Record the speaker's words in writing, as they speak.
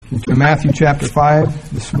To Matthew chapter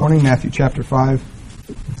 5 this morning, Matthew chapter 5.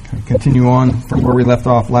 Continue on from where we left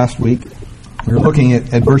off last week. We were looking at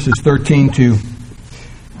verses 13 to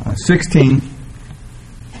 16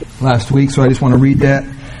 last week, so I just want to read that.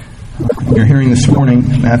 You're hearing this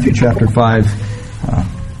morning, Matthew chapter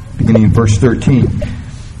 5, beginning in verse 13.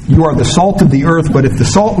 You are the salt of the earth, but if the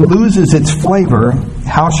salt loses its flavor,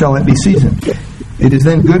 how shall it be seasoned? It is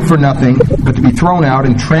then good for nothing, but to be thrown out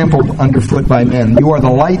and trampled underfoot by men. You are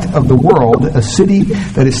the light of the world. A city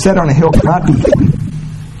that is set on a hill cannot be hidden.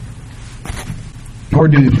 Nor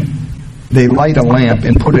do they light a lamp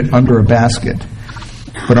and put it under a basket,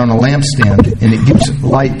 but on a lampstand, and it gives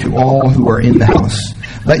light to all who are in the house.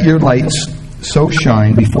 Let your lights so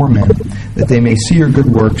shine before men that they may see your good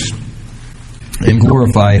works and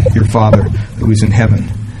glorify your Father who is in heaven.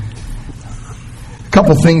 A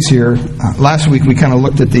couple things here. Last week we kind of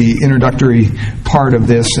looked at the introductory part of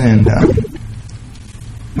this, and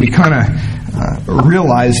we kind of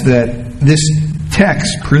realized that this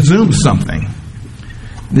text presumes something.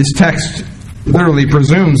 This text literally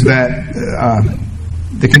presumes that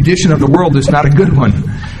the condition of the world is not a good one.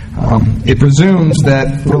 It presumes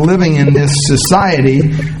that we're living in this society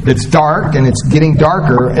that's dark, and it's getting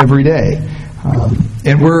darker every day.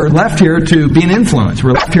 And we're left here to be an influence.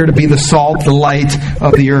 We're left here to be the salt, the light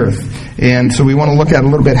of the earth. And so we want to look at a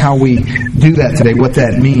little bit how we do that today, what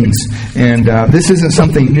that means. And this isn't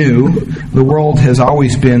something new. The world has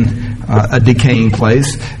always been a decaying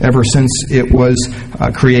place. Ever since it was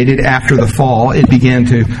created after the fall, it began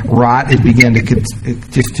to rot. It began to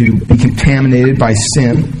just to be contaminated by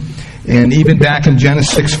sin. And even back in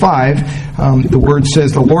Genesis 6:5, the word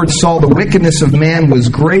says, the Lord saw the wickedness of man was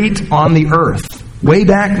great on the earth, way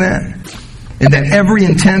back then, and that every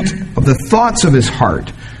intent of the thoughts of his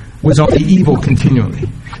heart was on the evil continually.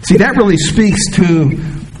 See, that really speaks to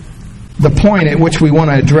the point at which we want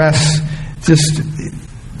to address just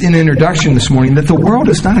in introduction this morning, that the world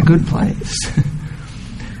is not a good place.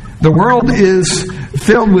 The world is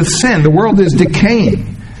filled with sin. The world is decaying.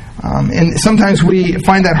 And sometimes we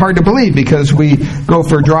find that hard to believe because we go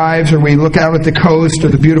for drives or we look out at the coast or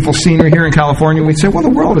the beautiful scenery here in California and we say, well, the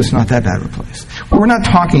world is not that bad of a place. Well, we're not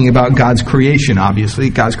talking about God's creation, obviously.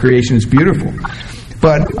 God's creation is beautiful.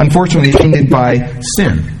 But unfortunately, tainted by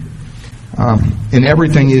sin. And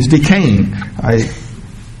everything is decaying. I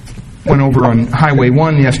went over on Highway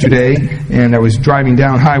 1 yesterday, and I was driving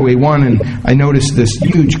down Highway 1, and I noticed this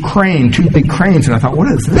huge crane, two big cranes, and I thought,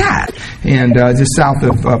 what is that? And just south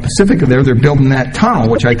of Pacifica there, they're building that tunnel,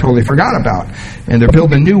 which I totally forgot about. And they're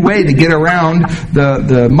building a new way to get around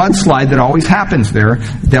the mudslide that always happens there,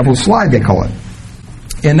 Devil's Slide, they call it.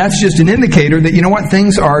 And that's just an indicator that, you know what,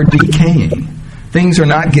 things are decaying. Things are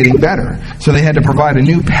not getting better. So they had to provide a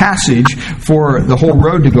new passage for the whole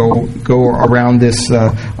road to go around this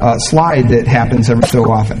slide that happens every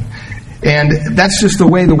so often. And that's just the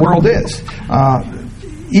way the world is.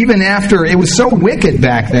 Even after, it was so wicked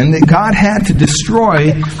back then that God had to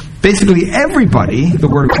destroy basically everybody, the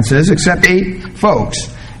Word of God says, except 8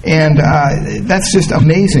 folks. And that's just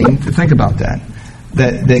amazing to think about that.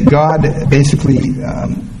 That God basically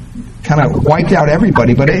kind of wiped out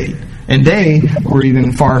everybody but 8. And they were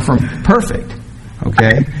even far from perfect.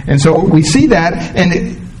 Okay? And so we see that,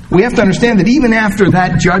 and we have to understand that even after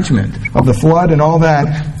that judgment of the flood and all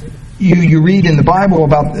that, you read in the Bible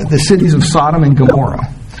about the cities of Sodom and Gomorrah.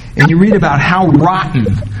 And you read about how rotten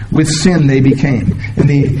with sin they became. And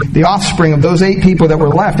the offspring of those 8 people that were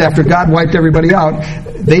left after God wiped everybody out,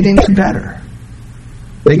 they didn't get better.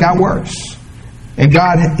 They got worse. And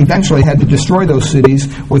God eventually had to destroy those cities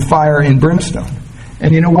with fire and brimstone.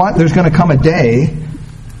 And you know what? There's going to come a day,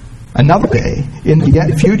 another day, in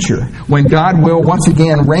the future, when God will once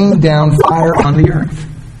again rain down fire on the earth.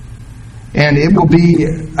 And it will be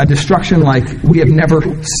a destruction like we have never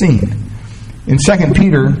seen. In 2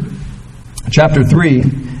 Peter chapter 3,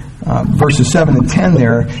 verses 7 and 10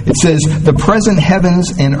 there, it says, the present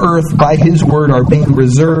heavens and earth by His word are being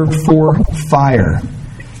reserved for fire,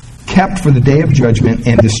 kept for the day of judgment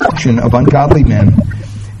and destruction of ungodly men.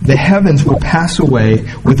 The heavens will pass away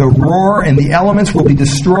with a roar, and the elements will be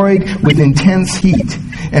destroyed with intense heat,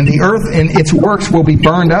 and the earth and its works will be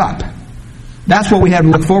burned up. That's what we have to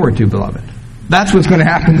look forward to, beloved. That's what's going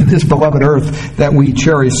to happen to this beloved earth that we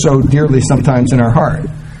cherish so dearly sometimes in our heart.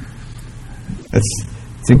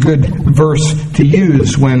 It's a good verse to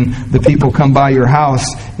use when the people come by your house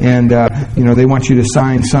and they want you to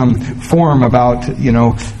sign some form about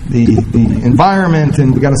the environment,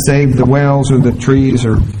 and we got to save the whales or the trees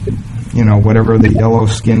or whatever, the yellow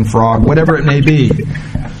skinned frog, whatever it may be.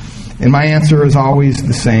 And my answer is always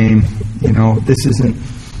the same. This isn't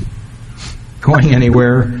going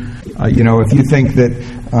anywhere. If you think that,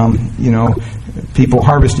 people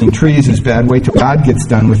harvesting trees is bad, wait till God gets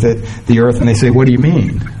done with the earth, and they say, what do you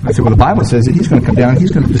mean? I say, well, the Bible says that He's going to come down,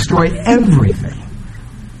 He's going to destroy everything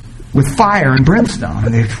with fire and brimstone.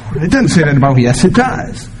 And it doesn't say that about me. Yes, it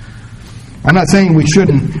does. I'm not saying we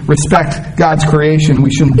shouldn't respect God's creation,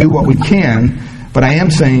 we shouldn't do what we can, but I am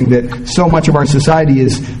saying that so much of our society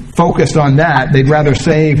is focused on that, they'd rather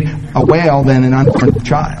save a whale than an unborn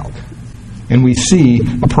child. And we see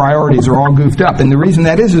the priorities are all goofed up. And the reason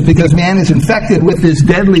that is because man is infected with this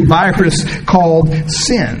deadly virus called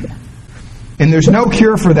sin. And there's no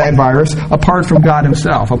cure for that virus apart from God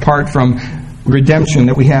Himself, apart from redemption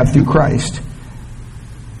that we have through Christ.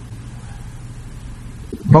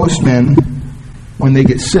 Most men, when they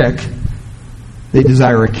get sick, they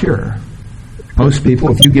desire a cure. Most people,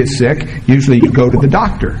 if you get sick, usually you go to the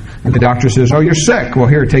doctor. And the doctor says, oh, you're sick. Well,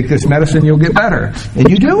 here, take this medicine, you'll get better. And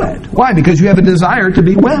you do it. Why? Because you have a desire to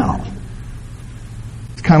be well.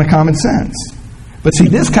 It's kind of common sense. But see,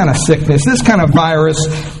 this kind of sickness, this kind of virus,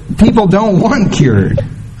 people don't want cured.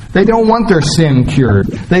 They don't want their sin cured.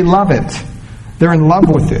 They love it. They're in love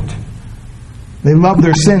with it. They love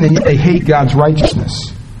their sin, and yet they hate God's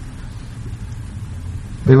righteousness.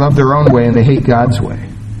 They love their own way, and they hate God's way.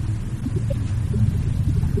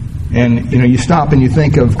 And, you stop and you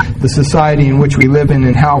think of the society in which we live in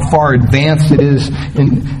and how far advanced it is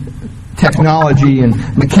in technology and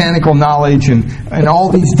mechanical knowledge and all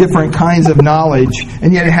these different kinds of knowledge,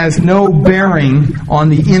 and yet it has no bearing on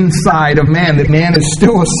the inside of man, that man is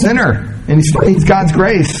still a sinner and he still needs God's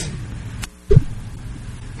grace.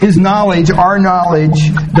 His knowledge, our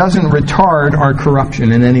knowledge, doesn't retard our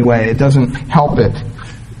corruption in any way. It doesn't help it.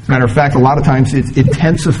 As a matter of fact, a lot of times it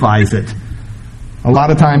intensifies it. A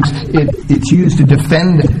lot of times it's used to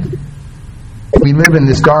defend it. We live in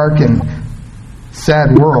this dark and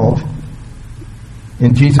sad world.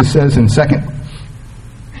 And Jesus says in Scripture,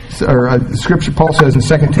 Paul says in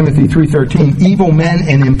 2 Timothy 3:13, evil men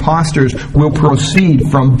and impostors will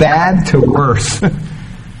proceed from bad to worse,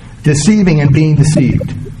 deceiving and being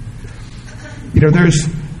deceived. I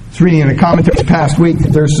was reading in a commentary this past week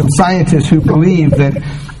that there's some scientists who believe that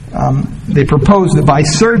they propose that by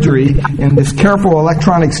surgery and this careful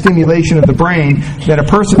electronic stimulation of the brain, that a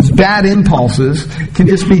person's bad impulses can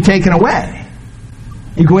just be taken away.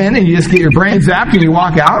 You go in and you just get your brain zapped and you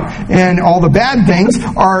walk out, and all the bad things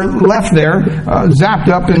are left there, zapped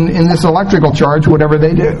up in this electrical charge, whatever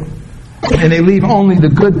they do. And they leave only the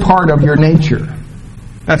good part of your nature.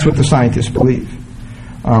 That's what the scientists believe.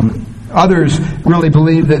 Others really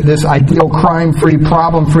believe that this ideal crime-free,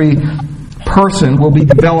 problem-free person will be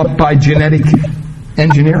developed by genetic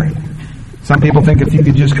engineering. Some people think if you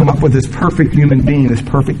could just come up with this perfect human being, this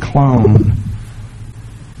perfect clone.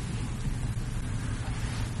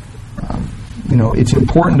 It's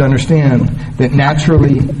important to understand that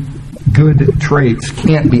naturally good traits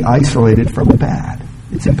can't be isolated from the bad.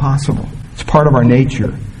 It's impossible. It's part of our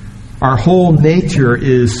nature. Our whole nature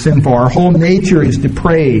is sinful. Our whole nature is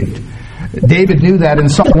depraved. David knew that in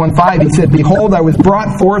Psalm 1:5. He said, behold, I was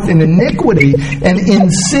brought forth in iniquity, and in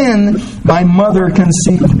sin my mother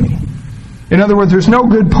conceived me. In other words, there's no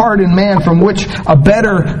good part in man from which a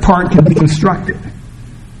better part can be constructed.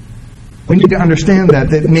 We need to understand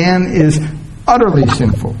that man is utterly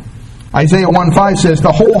sinful. Isaiah 1:5 says,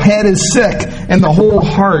 the whole head is sick, and the whole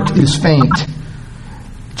heart is faint.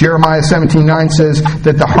 Jeremiah 17:9 says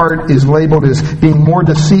that the heart is labeled as being more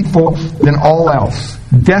deceitful than all else,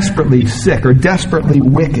 desperately sick or desperately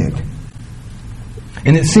wicked.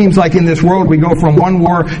 And it seems like in this world we go from one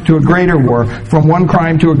war to a greater war, from one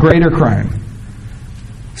crime to a greater crime.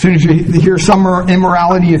 As soon as you hear some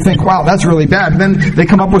immorality, you think, wow, that's really bad. And then they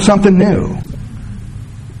come up with something new.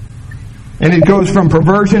 And it goes from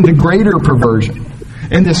perversion to greater perversion.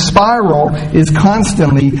 And this spiral is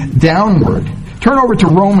constantly downward. Turn over to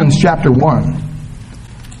Romans chapter 1.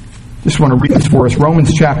 Just want to read this for us.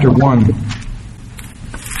 Romans chapter 1.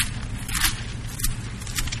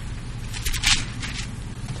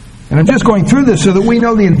 And I'm just going through this so that we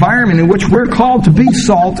know the environment in which we're called to be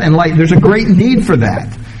salt and light. There's a great need for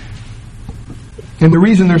that. And the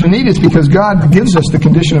reason there's a need is because God gives us the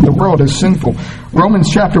condition of the world as sinful. Romans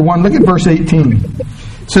chapter 1, look at verse 18.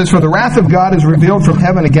 It says, for the wrath of God is revealed from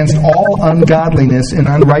heaven against all ungodliness and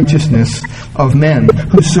unrighteousness of men,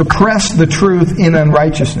 who suppress the truth in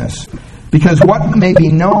unrighteousness. Because what may be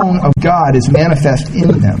known of God is manifest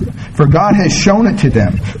in them. For God has shown it to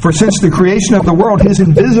them. For since the creation of the world, His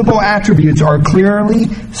invisible attributes are clearly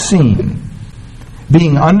seen,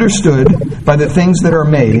 being understood by the things that are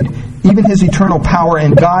made, even His eternal power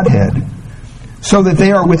and Godhead, so that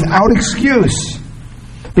they are without excuse.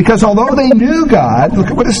 Because although they knew God, look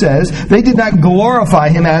at what it says, they did not glorify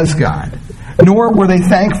Him as God, nor were they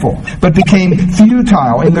thankful, but became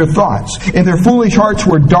futile in their thoughts, and their foolish hearts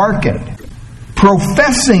were darkened.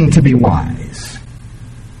 Professing to be wise,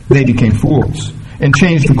 they became fools, and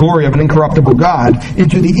changed the glory of an incorruptible God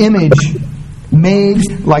into the image made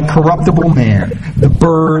like corruptible man, the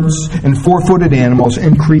birds and four-footed animals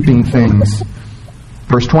and creeping things.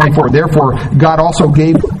 Verse 24, therefore God also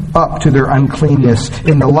gave up to their uncleanness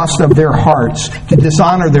in the lust of their hearts, to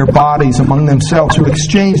dishonor their bodies among themselves, who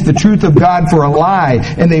exchanged the truth of God for a lie,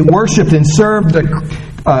 and they worshipped and served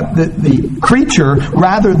the creature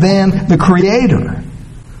rather than the Creator,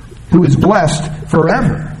 who is blessed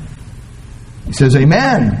forever. He says,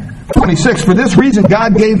 Amen. 26, for this reason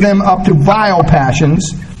God gave them up to vile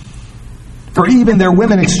passions, for even their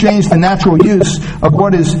women exchanged the natural use of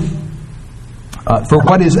what is for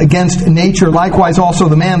what is against nature. Likewise also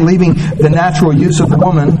the man, leaving the natural use of the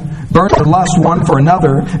woman, burnt their lust one for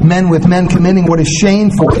another, men with men committing what is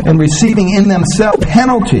shameful, and receiving in themselves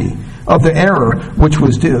penalty of the error which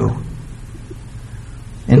was due.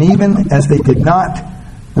 And even as they did not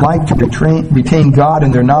like to retain God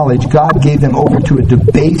in their knowledge, God gave them over to a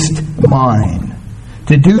debased mind,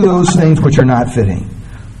 to do those things which are not fitting,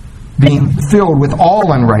 being filled with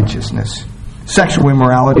all unrighteousness, sexual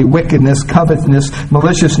immorality, wickedness, covetousness,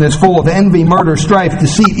 maliciousness, full of envy, murder, strife,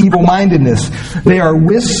 deceit, evil-mindedness. They are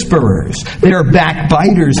whisperers. They are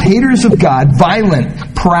backbiters, haters of God,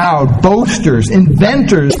 violent, proud, boasters,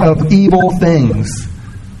 inventors of evil things,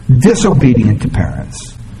 disobedient to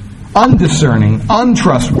parents, undiscerning,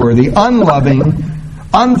 untrustworthy, unloving,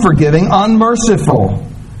 unforgiving, unmerciful.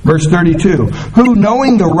 Verse 32, who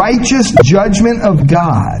knowing the righteous judgment of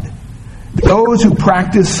God, those who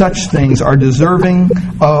practice such things are deserving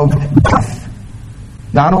of death.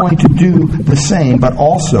 Not only to do the same, but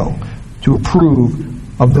also to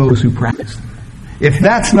approve of those who practice them. If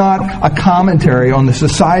that's not a commentary on the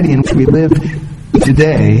society in which we live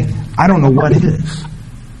today, I don't know what is.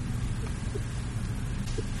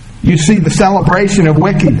 You see the celebration of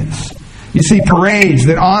wickedness. You see parades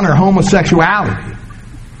that honor homosexuality.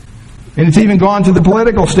 And it's even gone to the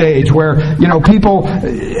political stage where, people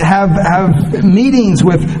have meetings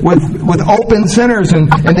with open sinners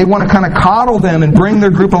and they want to kind of coddle them and bring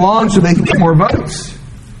their group along so they can get more votes.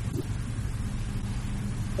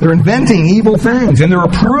 They're inventing evil things and they're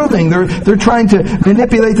approving. They're trying to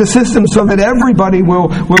manipulate the system so that everybody will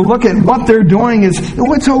look at what they're doing as,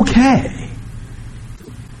 it's okay.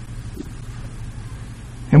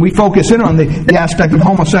 And we focus in on the aspect of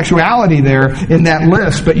homosexuality there in that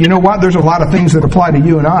list. But you know what? There's a lot of things that apply to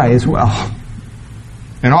you and I as well.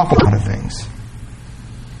 An awful lot of things.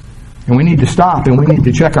 And we need to stop and we need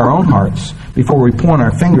to check our own hearts before we point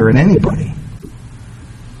our finger at anybody.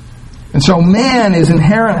 And so man is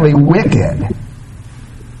inherently wicked.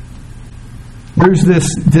 There's this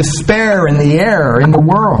despair in the air, in the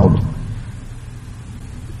world.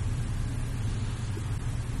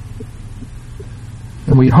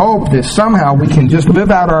 And we hope that somehow we can just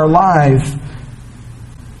live out our lives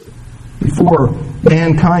before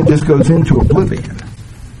mankind just goes into oblivion.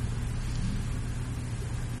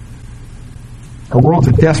 Our world's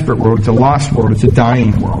a desperate world. It's a lost world. It's a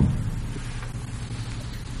dying world.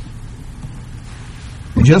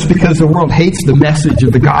 And just because the world hates the message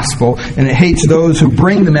of the gospel and it hates those who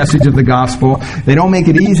bring the message of the gospel, they don't make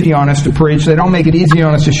it easy on us to preach. They don't make it easy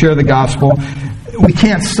on us to share the gospel. We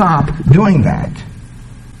can't stop doing that.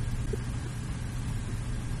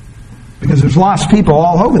 Because there's lost people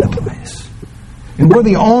all over the place. And we're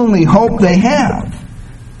the only hope they have.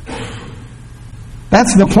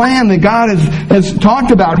 That's the plan that God has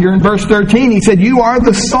talked about here in verse 13. He said, you are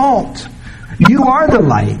the salt. You are the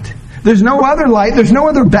light. There's no other light. There's no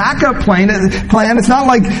other backup plan. It's not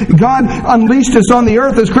like God unleashed us on the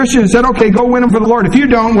earth as Christians and said, okay, go win them for the Lord. If you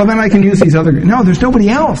don't, well, then I can use these other... No, there's nobody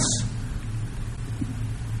else.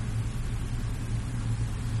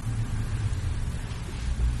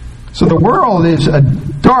 So the world is a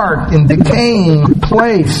dark and decaying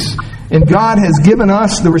place, and God has given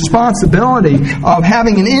us the responsibility of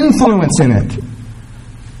having an influence in it.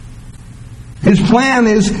 His plan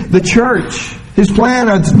is the church. His plan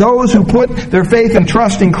is those who put their faith and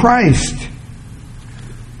trust in Christ.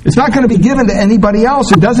 It's not going to be given to anybody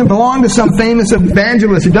else. It doesn't belong to some famous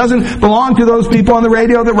evangelist. It doesn't belong to those people on the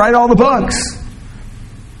radio that write all the books.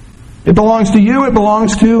 It belongs to you. It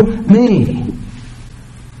belongs to me.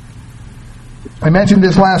 I mentioned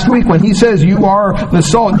this last week when he says you are the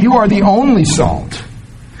salt. You are the only salt.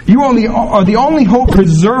 You are the only hope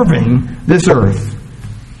preserving this earth.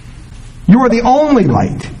 You are the only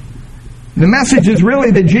light. The message is really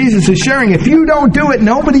that Jesus is sharing. If you don't do it,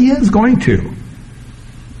 nobody is going to.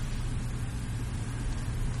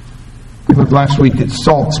 We looked last week that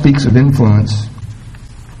salt speaks of influence.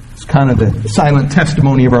 It's kind of the silent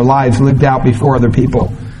testimony of our lives lived out before other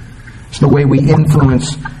people. It's the way we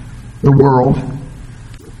influence the world.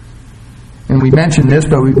 And we mentioned this,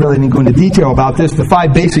 but we really didn't go into detail about this. The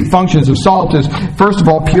 5 basic functions of salt is, first of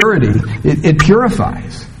all, purity. It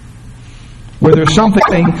purifies. Where there's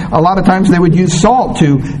something, a lot of times they would use salt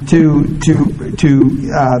to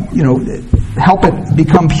help it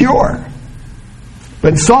become pure.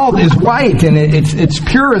 But salt is white, and its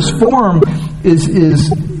purest form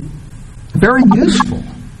is very useful.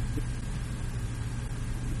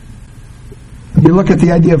 If you look at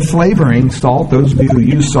the idea of flavoring salt, those of you who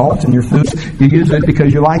use salt in your foods, you use it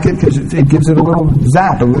because you like it, because it gives it a little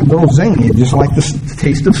zap, a little zing. You just like the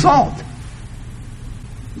taste of salt.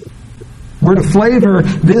 We're to flavor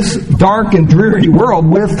this dark and dreary world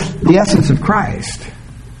with the essence of Christ,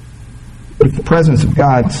 with the presence of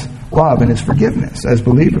God's love and His forgiveness as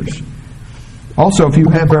believers. Also, if you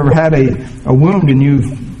have ever had a wound and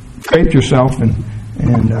you've scraped yourself and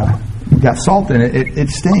you've got salt in it, it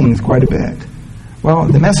stings quite a bit. Well,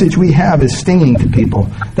 the message we have is stinging to people.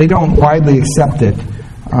 They don't widely accept it.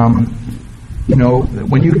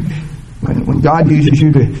 When God uses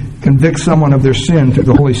you to convict someone of their sin through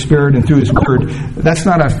the Holy Spirit and through His Word, that's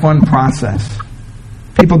not a fun process.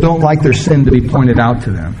 People don't like their sin to be pointed out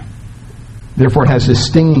to them. Therefore, it has this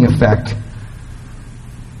stinging effect.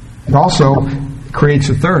 It also creates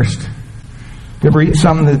a thirst. You ever eaten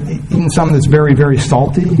something that's very, very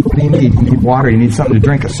salty? What do you need? You need water. You need something to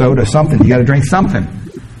drink, a soda, something. You got to drink something.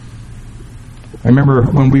 I remember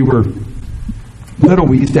when we were little,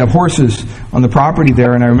 we used to have horses on the property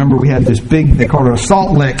there, and I remember we had this big, they called it a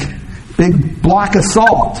salt lick, big block of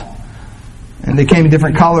salt. And they came in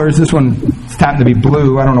different colors. This one happened to be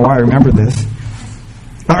blue. I don't know why I remember this.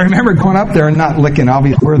 But I remember going up there and not licking,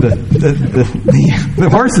 obviously, where the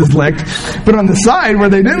horses licked. But on the side where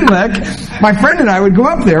they didn't lick, my friend and I would go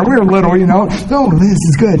up there. We were little, oh, this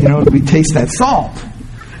is good. We'd taste that salt.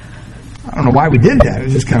 I don't know why we did that. It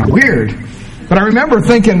was just kind of weird. But I remember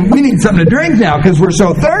thinking, we need something to drink now because we're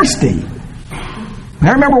so thirsty. And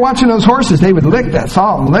I remember watching those horses. They would lick that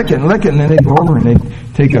salt and lick it, and then they'd go over and they'd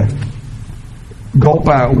take a gulp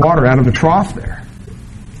of water out of the trough there.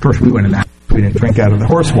 Of course, we went in that. We didn't drink out of the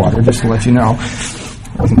horse water, just to let you know.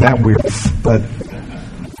 It wasn't that weird.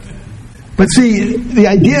 But see, the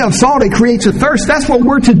idea of salt, it creates a thirst. That's what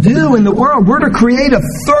we're to do in the world. We're to create a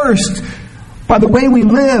thirst by the way we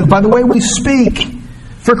live, by the way we speak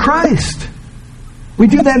for Christ. We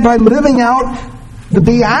do that by living out the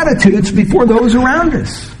Beatitudes before those around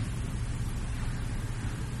us.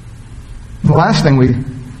 The last thing we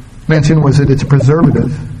mentioned was that it's a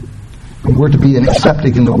preservative. We're to be an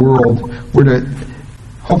aseptic in the world. We're to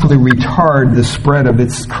hopefully retard the spread of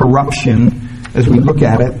its corruption as we look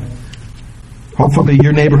at it. Hopefully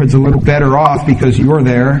your neighborhood's a little better off because you're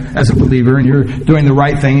there as a believer and you're doing the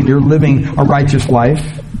right thing and you're living a righteous life.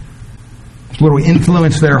 There's a little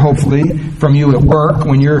influence there, hopefully, from you at work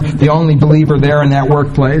when you're the only believer there in that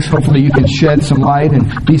workplace. Hopefully you can shed some light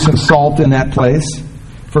and be some salt in that place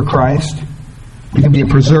for Christ. You can be a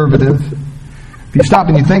preservative. If you stop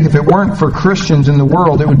and you think, if it weren't for Christians in the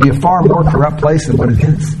world, it would be a far more corrupt place than what it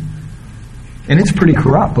is. And it's pretty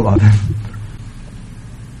corrupt, beloved.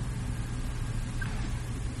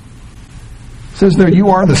 It says there, you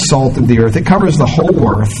are the salt of the earth. It covers the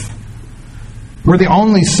whole earth. We're the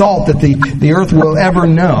only salt that the earth will ever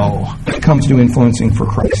know when it comes to influencing for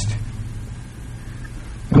Christ.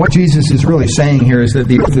 And what Jesus is really saying here is that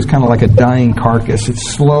the earth is kind of like a dying carcass.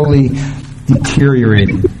 It's slowly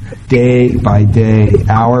deteriorating. Day by day,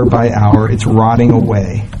 hour by hour, it's rotting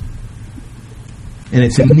away. And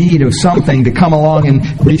it's in need of something to come along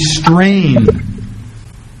and restrain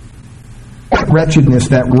that wretchedness,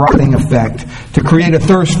 that rotting effect, to create a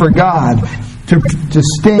thirst for God, to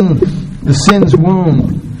sting the sin's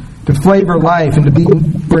wound, to flavor life, and to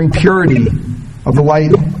bring purity of the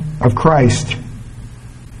light of Christ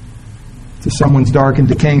to someone's dark and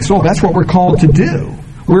decaying soul. That's what we're called to do.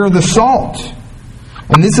 We're the salt.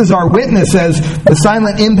 And this is our witness as the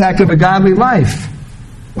silent impact of a godly life.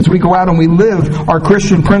 As we go out and we live our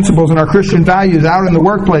Christian principles and our Christian values out in the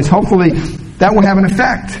workplace, hopefully that will have an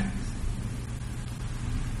effect.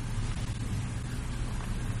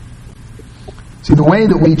 See, the way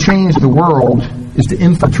that we change the world is to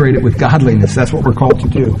infiltrate it with godliness. That's what we're called to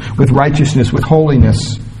do. With righteousness, with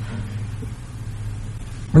holiness.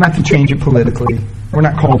 We're not to change it politically. We're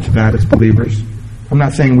not called to that as believers. I'm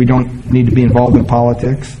not saying we don't need to be involved in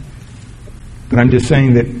politics. But I'm just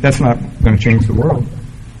saying that that's not going to change the world.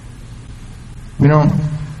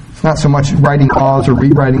 It's not so much writing laws or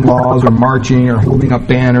rewriting laws or marching or holding up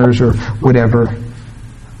banners or whatever.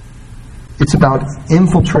 It's about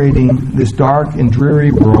infiltrating this dark and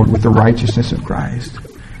dreary world with the righteousness of Christ.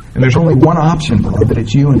 And there's only one option, beloved.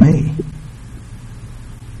 It's you and me.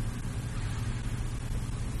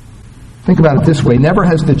 Think about it this way. Never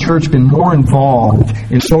has the church been more involved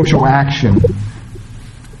in social action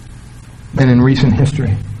than in recent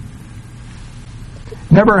history.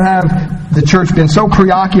 Never have the church been so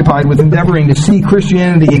preoccupied with endeavoring to see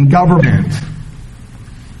Christianity in government.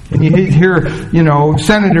 And you hear,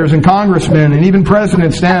 senators and congressmen and even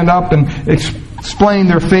presidents stand up and explain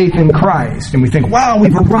their faith in Christ. And we think, wow,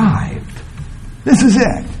 we've arrived. This is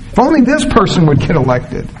it. If only this person would get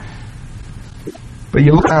elected. But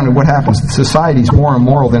you look around and what happens? Society's more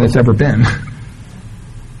immoral than it's ever been.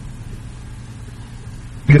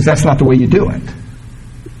 Because that's not the way you do it.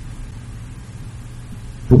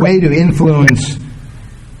 The way to influence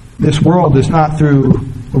this world is not through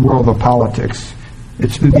the world of politics.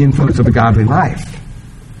 It's through the influence of a godly life.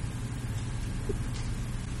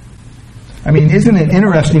 Isn't it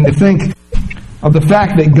interesting to think of the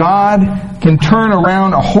fact that God can turn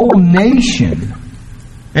around a whole nation,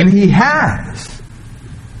 and He has,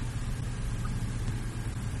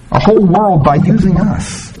 a whole world by using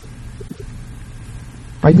us,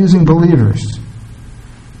 by using believers.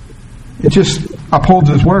 It just upholds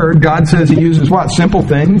His Word. God says He uses what? Simple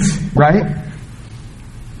things, right?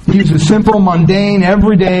 He uses simple, mundane,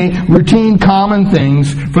 everyday, routine, common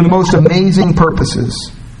things for the most amazing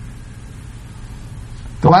purposes.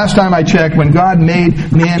 The last time I checked, when God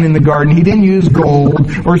made man in the garden, He didn't use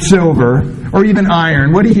gold or silver or even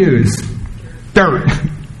iron. What did He use? Dirt.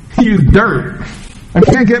 He used dirt. I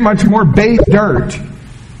can't get much more base dirt.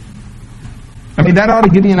 That ought to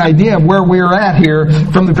give you an idea of where we're at here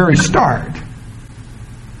from the very start.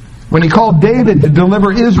 When He called David to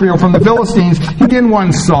deliver Israel from the Philistines, He didn't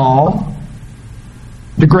want Saul,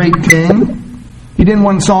 the great king. He didn't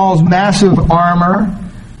want Saul's massive armor.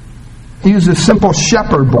 He used a simple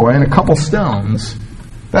shepherd boy and a couple stones.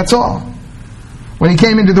 That's all. When He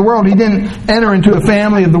came into the world, He didn't enter into a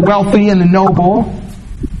family of the wealthy and the noble.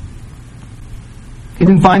 He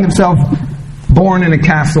didn't find Himself born in a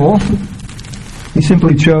castle. He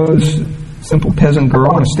simply chose a simple peasant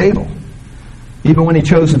girl in a stable. Even when He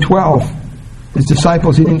chose the 12, His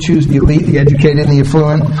disciples, He didn't choose the elite, the educated, and the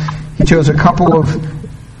affluent. He chose a couple of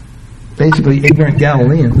basically ignorant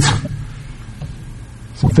Galileans,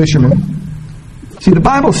 some fishermen. See, the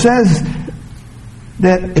Bible says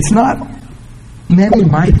that it's not many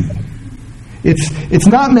mighty. It's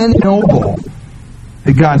not many noble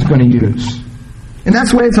that God's going to use. And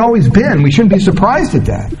that's the way it's always been. We shouldn't be surprised at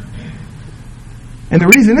that. And the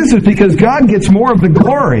reason is because God gets more of the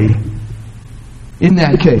glory in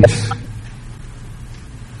that case.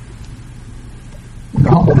 The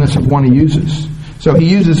humbleness of one He uses. So He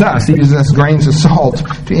uses us. He uses us grains of salt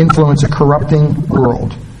to influence a corrupting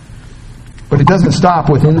world. But it doesn't stop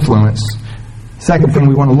with influence. Second thing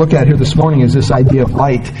we want to look at here this morning is this idea of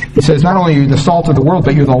light. He says not only are you the salt of the world,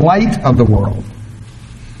 but you're the light of the world.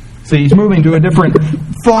 So He's moving to a different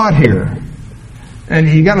thought here. And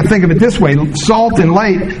you got to think of it this way. Salt and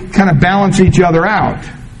light kind of balance each other out.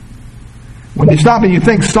 When you stop and you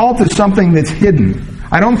think salt is something that's hidden.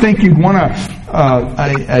 I don't think you'd want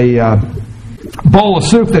a bowl of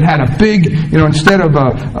soup that had a big, instead of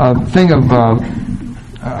a thing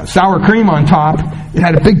of sour cream on top, it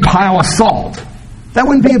had a big pile of salt. That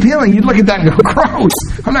wouldn't be appealing. You'd look at that and go, gross.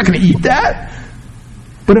 I'm not going to eat that.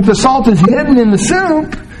 But if the salt is hidden in the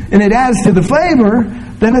soup and it adds to the flavor,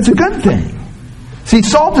 then it's a good thing. See,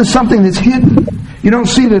 salt is something that's hidden. You don't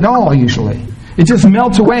see it at all usually. It just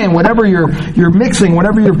melts away in whatever you're mixing,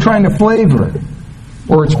 whatever you're trying to flavor,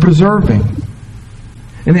 or it's preserving.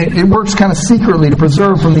 And it works kind of secretly to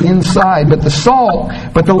preserve from the inside. But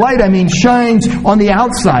the light, shines on the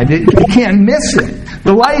outside. You can't miss it.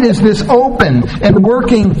 The light is this open and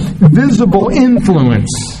working, visible influence.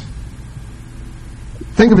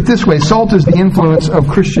 Think of it this way. Salt is the influence of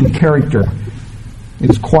Christian character.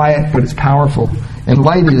 It's quiet, but it's powerful. And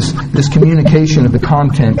light is this communication of the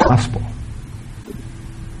content gospel.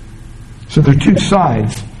 So there are two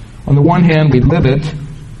sides. On the one hand, we live it,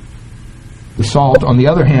 the salt. On the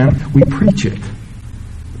other hand, we preach it.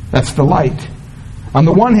 That's the light. On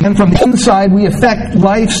the one hand, from the inside, we affect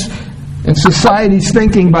life's and society's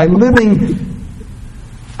thinking by living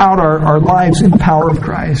out our lives in the power of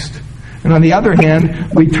Christ. And on the other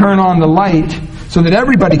hand, we turn on the light so that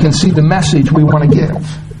everybody can see the message we want to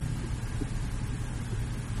give.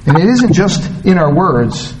 And it isn't just in our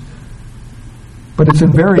words. but it's a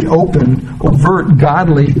very open, overt,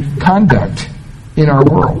 godly conduct in our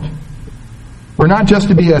world. We're not just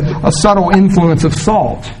to be a subtle influence of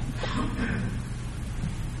salt,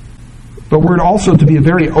 but we're also to be a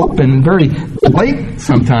very open, very blatant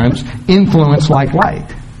sometimes, influence like light.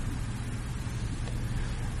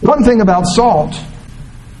 One thing about salt,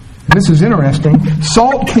 and this is interesting,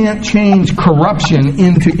 salt can't change corruption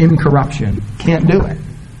into incorruption. Can't do it.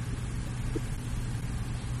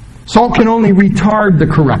 Salt can only retard the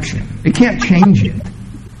corruption. It can't change it.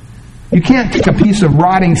 You can't take a piece of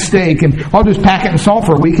rotting steak and I'll just pack it in salt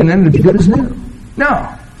for a week and then it'll be good as new.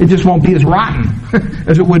 No. It just won't be as rotten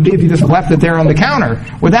as it would be if you just left it there on the counter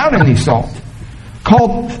without any salt.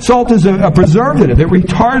 Salt is a preservative. It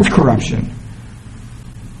retards corruption.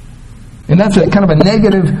 And that's a kind of a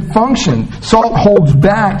negative function. Salt holds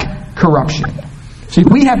back corruption. See,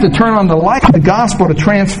 we have to turn on the light of the gospel to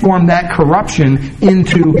transform that corruption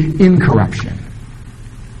into incorruption.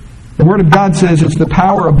 The Word of God says it's the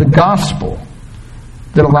power of the gospel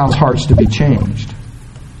that allows hearts to be changed.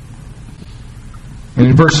 And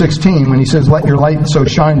in verse 16, when he says, "Let your light so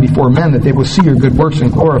shine before men that they will see your good works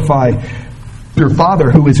and glorify your Father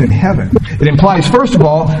who is in heaven," it implies, first of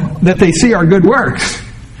all, that they see our good works.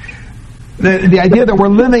 The idea that we're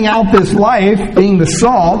living out this life, being the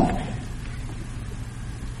salt,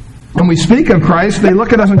 when we speak of Christ, they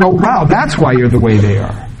look at us and go, "Wow, that's why you're the way they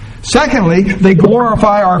are." Secondly, they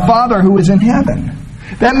glorify our Father who is in heaven.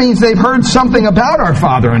 That means they've heard something about our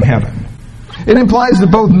Father in heaven. It implies that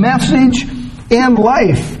both message and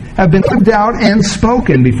life have been lived out and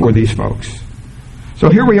spoken before these folks. So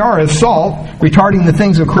here we are as salt, retarding the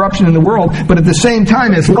things of corruption in the world, but at the same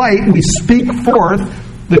time as light, we speak forth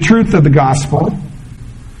the truth of the gospel,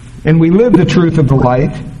 and we live the truth of the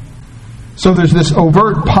light. So there's this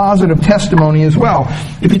overt positive testimony as well.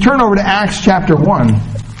 If you turn over to Acts chapter 1,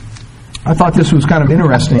 I thought this was kind of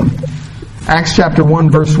interesting. Acts chapter 1,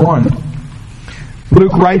 verse 1.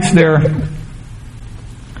 Luke writes there,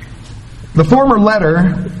 "The former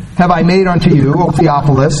letter have I made unto you, O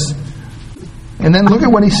Theophilus." And then look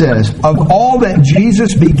at what he says. "Of all that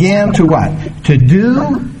Jesus began to what? To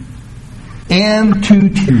do and to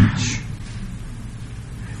teach."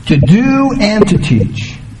 To do and to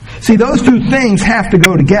teach. See, those two things have to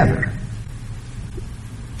go together.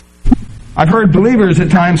 I've heard believers at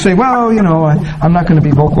times say, "Well, I'm not going to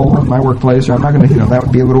be vocal in my workplace, or I'm not going to, that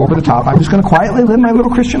would be a little over the top. I'm just going to quietly live my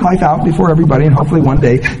little Christian life out before everybody, and hopefully one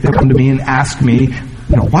day they'll come to me and ask me,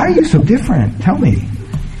 why are you so different? Tell me.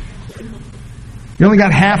 You only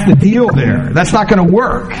got half the deal there. That's not going to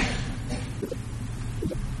work."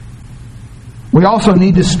 We also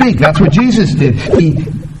need to speak. That's what Jesus did. He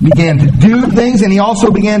began to do things, and he also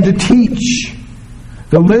began to teach.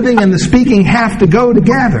 The living and the speaking have to go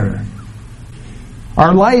together.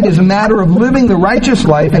 Our light is a matter of living the righteous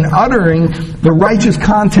life and uttering the righteous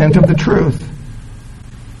content of the truth.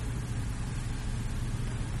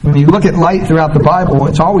 When you look at light throughout the Bible,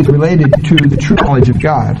 it's always related to the true knowledge of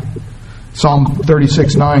God. Psalm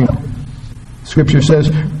 36:9, Scripture says,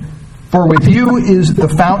 "For with you is the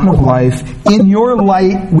fountain of life. In your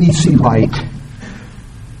light we see light."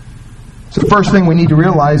 So the first thing we need to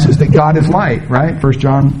realize is that God is light, right? 1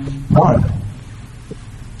 John 1.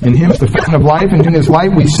 In Him is the fountain of life, and in His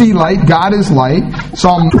light we see light. God is light.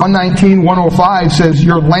 Psalm 119, 105 says,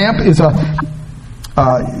 "Your lamp is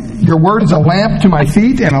your word is a lamp to my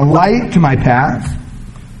feet and a light to my path."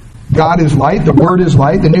 God is light. The Word is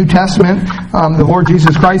light. The New Testament, the Lord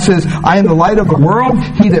Jesus Christ says, "I am the light of the world.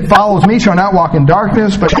 He that follows me shall not walk in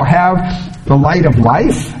darkness, but shall have the light of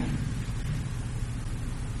life."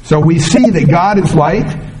 So we see that God is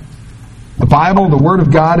light. The Bible, the Word of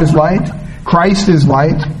God is light. Christ is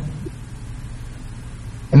light.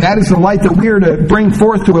 And that is the light that we are to bring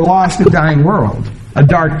forth to a lost and dying world, a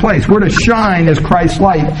dark place. We're to shine as Christ's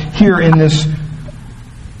light here in this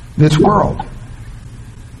world.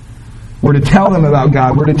 We're to tell them about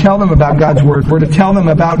God. We're to tell them about God's Word. We're to tell them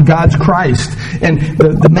about God's Christ and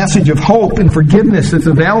the message of hope and forgiveness that's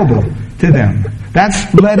available to them.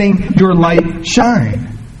 That's letting your light shine.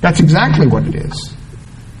 That's exactly what it is.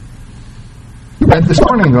 We read this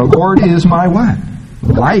morning, "The Lord is my what?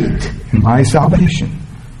 Light and my salvation."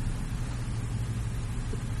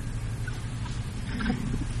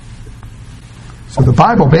 So the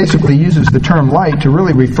Bible basically uses the term light to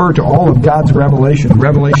really refer to all of God's revelation. The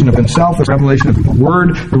revelation of Himself, the revelation of the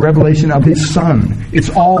Word, the revelation of His Son. It's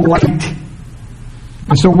all light.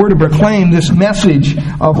 And so we're to proclaim this message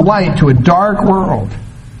of light to a dark world,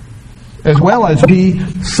 as well as be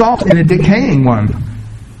salt in a decaying one.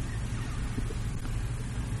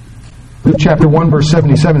 Luke chapter 1, verse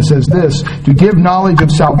 77 says this, to give knowledge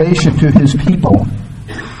of salvation to his people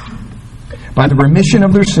by the remission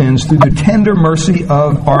of their sins through the tender mercy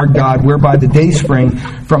of our God, whereby the dayspring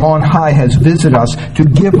from on high has visited us, to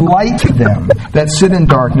give light to them that sit in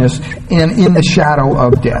darkness and in the shadow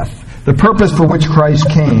of death. The purpose for which Christ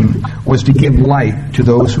came was to give light to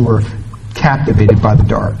those who were captivated by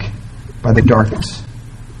the darkness.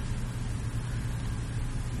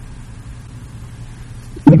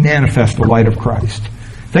 We manifest the light of Christ.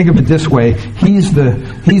 Think of it this way: He's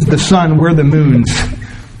the sun, we're the moons.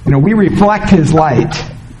 We reflect His light.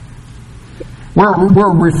 We're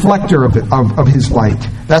a reflector of His light.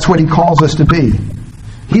 That's what He calls us to be.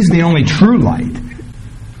 He's the only true light.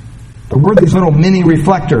 But we're these little mini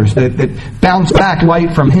reflectors that bounce back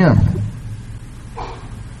light from Him.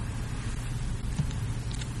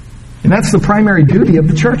 And that's the primary duty of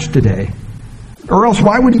the church today. Or else,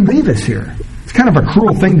 why would He leave us here? It's kind of a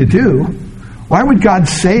cruel thing to do. Why would God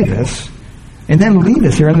save us and then leave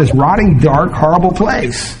us here in this rotting, dark, horrible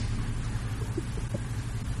place?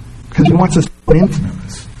 Because He wants us to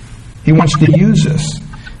influence. He wants to use us.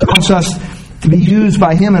 He wants us to be used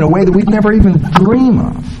by Him in a way that we'd never even dream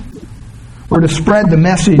of. We're to spread the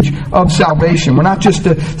message of salvation. We're not just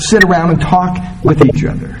to sit around and talk with each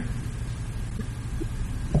other.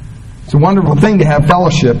 It's a wonderful thing to have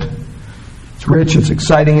fellowship. It's rich, it's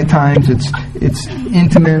exciting at times, it's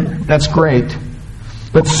intimate, that's great.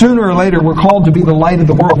 But sooner or later, we're called to be the light of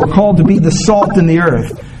the world. We're called to be the salt in the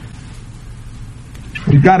earth.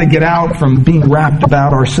 We've got to get out from being wrapped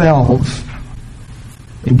about ourselves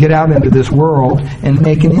and get out into this world and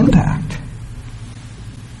make an impact.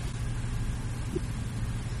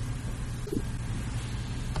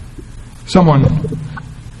 Someone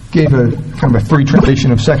gave a kind of a free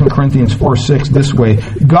translation of 2 Corinthians 4:6 this way: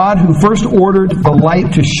 God, who first ordered the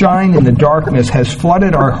light to shine in the darkness, has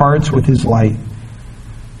flooded our hearts with His light.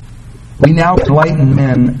 We now enlighten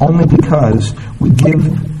men only because we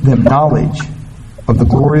give them knowledge of the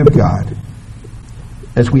glory of God,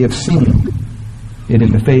 as we have seen it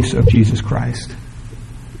in the face of Jesus Christ.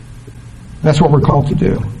 That's what we're called to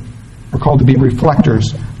do. We're called to be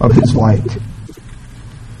reflectors of His light.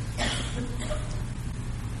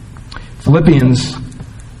 Philippians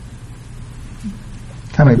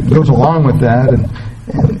kind of goes along with that, and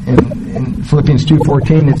in Philippians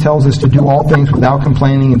 2:14 it tells us to do all things without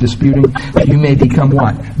complaining and disputing, that you may become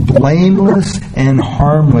what? Blameless and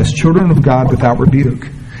harmless, children of God without rebuke.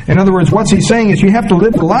 In other words, what's he saying is you have to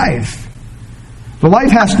live the life. The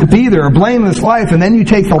life has to be there, a blameless life, and then you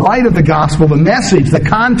take the light of the gospel, the message, the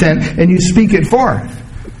content, and you speak it forth.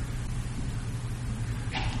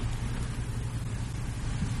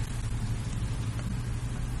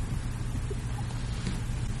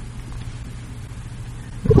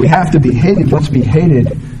 If we have to be hated, let's be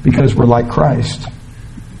hated because we're like Christ.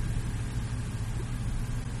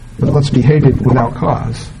 But let's be hated without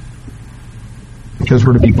cause, because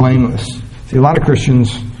we're to be blameless. See, a lot of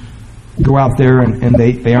Christians go out there and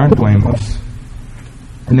they aren't blameless.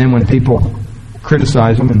 And then when people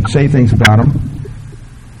criticize them and say things about them,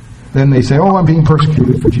 then they say, oh, I'm being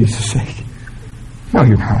persecuted for Jesus' sake. No,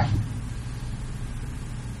 you're not.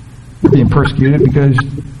 You're being persecuted because,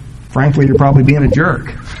 frankly, you're probably being a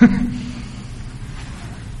jerk.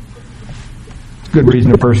 It's a good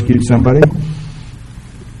reason to persecute somebody.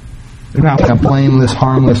 They're not living a blameless,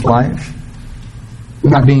 harmless life.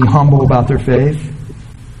 They're not being humble about their faith.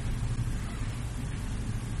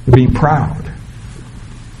 They're being proud.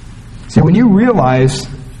 See, when you realize,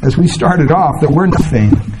 as we started off, that we're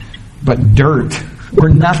nothing but dirt. We're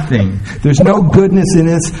nothing. There's no goodness in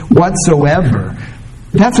us whatsoever.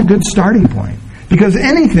 That's a good starting point. Because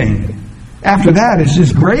anything after that is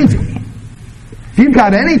just gravy. If you've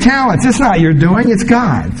got any talents, it's not your doing, it's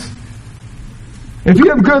God's. If you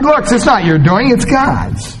have good looks, it's not your doing, it's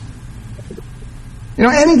God's. You know,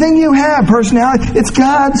 anything you have, personality, it's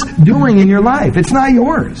God's doing in your life. It's not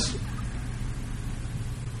yours.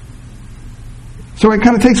 So it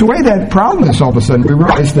kind of takes away that proudness all of a sudden. We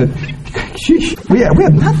realize that, sheesh, we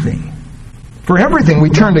have nothing. For everything, we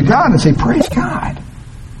turn to God and say, praise God.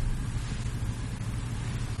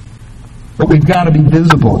 But we've got to be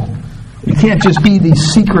visible. We can't just be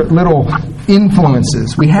these secret little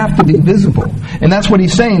influences. We have to be visible. And that's what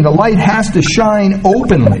he's saying. The light has to shine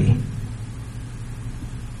openly.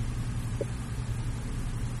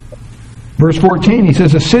 Verse 14, he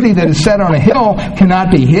says, a city that is set on a hill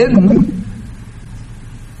cannot be hidden.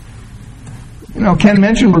 You know, Ken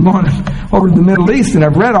mentioned we're going over to the Middle East, and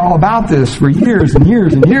I've read all about this for years and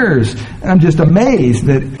years and years. And I'm just amazed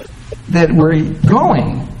that we're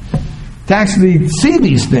going to actually see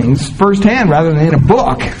these things firsthand rather than in a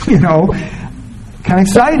book, kind of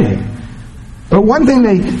excited. But one thing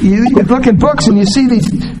you look in books and you see these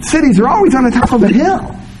cities are always on the top of a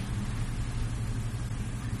hill.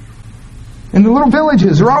 And the little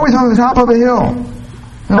villages are always on the top of a hill.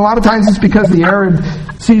 And a lot of times it's because the arid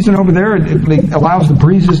season over there, it allows the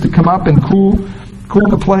breezes to come up and cool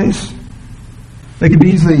the place. They can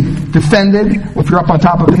be easily defended if you're up on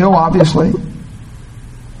top of a hill, obviously.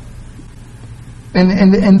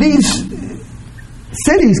 And these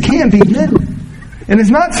cities can be hidden. And it's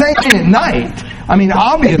not saying at night. I mean,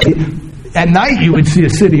 obviously, at night you would see a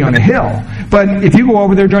city on a hill. But if you go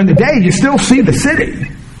over there during the day, you still see the city.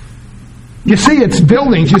 You see its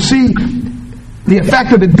buildings. You see the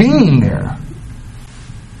effect of it being there.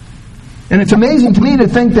 And it's amazing to me to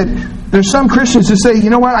think that there's some Christians who say, you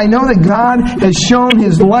know what, I know that God has shown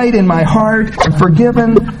His light in my heart. I'm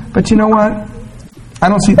forgiven. But you know what? I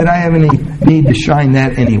don't see that I have any need to shine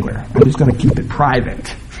that anywhere. I'm just going to keep it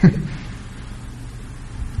private.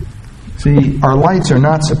 See, our lights are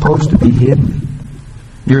not supposed to be hidden.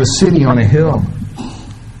 You're a city on a hill.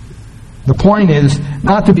 The point is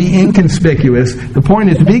not to be inconspicuous. The point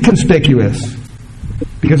is to be conspicuous.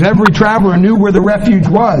 Because every traveler knew where the refuge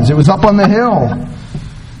was. It was up on the hill.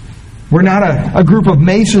 We're not a group of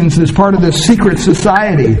Masons as part of this secret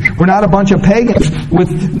society. We're not a bunch of pagans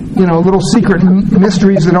with, little secret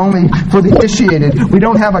mysteries that only for the initiated. We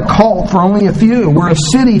don't have a cult for only a few. We're a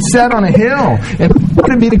city set on a hill. And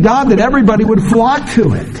would it be to God that everybody would flock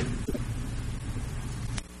to it?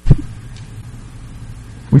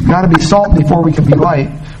 We've got to be salt before we can be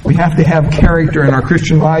light. We have to have character in our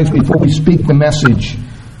Christian lives before we speak the message.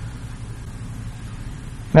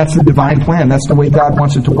 That's the divine plan. That's the way God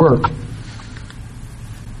wants it to work.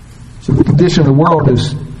 So the condition of the world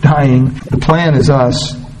is dying. The plan is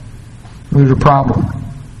us. There's a problem.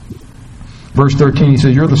 Verse 13, he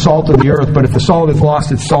says, you're the salt of the earth, but if the salt has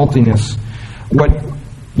lost its saltiness, what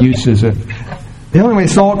use is it? The only way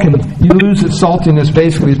salt can lose its saltiness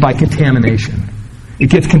basically is by contamination. It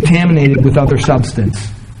gets contaminated with other substance.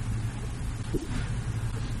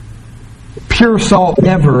 Pure salt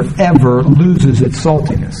never, ever loses its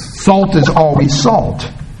saltiness. Salt is always salt.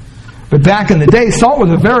 But back in the day, salt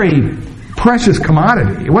was a very precious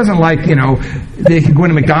commodity. It wasn't like, they could go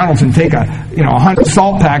into McDonald's and take 100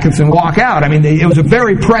 salt packets and walk out. I mean, it was a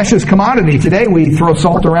very precious commodity. Today, we throw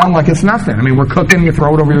salt around like it's nothing. I mean, we're cooking, you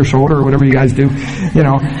throw it over your shoulder or whatever you guys do.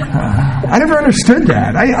 I never understood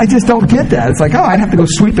that. I just don't get that. It's like, I'd have to go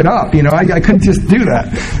sweep it up. I couldn't just do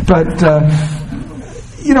that. But,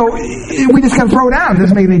 we just got to throw it out. It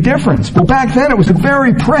doesn't make any difference. But back then, it was a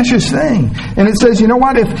very precious thing. And it says, you know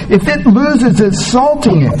what? If it loses its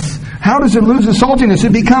saltiness, how does it lose its saltiness?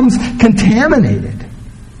 It becomes contaminated.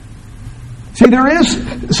 See, there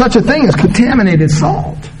is such a thing as contaminated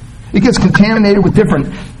salt. It gets contaminated with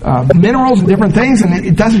different minerals and different things, and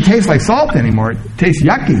it doesn't taste like salt anymore. It tastes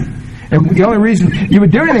yucky. And the only reason you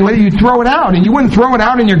would do anything with it, you'd throw it out. And you wouldn't throw it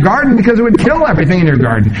out in your garden because it would kill everything in your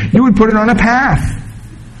garden. You would put it on a path.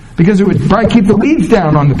 Because it would probably keep the weeds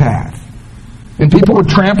down on the path. And people would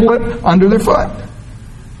trample it under their foot.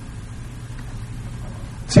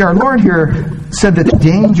 See, our Lord here said that the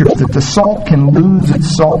danger is that the salt can lose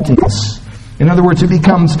its saltiness. In other words, it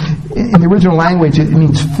becomes, in the original language, it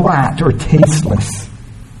means flat or tasteless.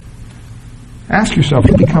 Ask yourself,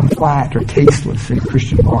 you become flat or tasteless in a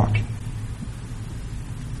Christian walk?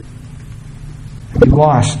 Have you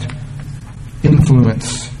lost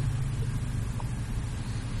influence?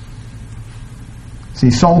 See,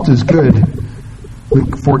 salt is good. Luke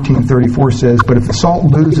 14:34 says, but if the salt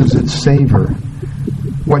loses its savor,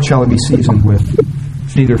 what shall it be seasoned with?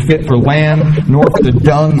 It's neither fit for land nor for the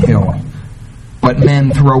dunghill, but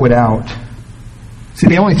men throw it out. See,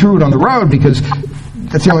 they only threw it on the road because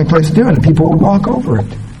that's the only place to do it, and people would walk over it.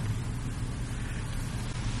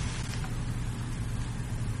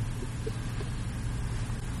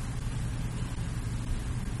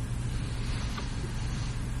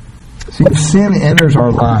 See, if sin enters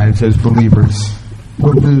our lives as believers,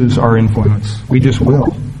 we'll lose our influence. We just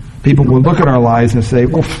will. People will look at our lives and say,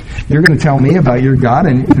 well, you're going to tell me about your God,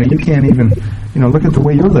 and you can't even, look at the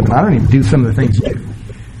way you're living. I don't even do some of the things you do.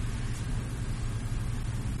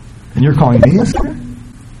 And you're calling me a sinner?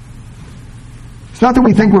 It's not that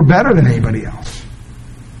we think we're better than anybody else.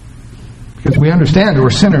 Because we understand that we're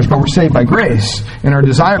sinners, but we're saved by grace. And our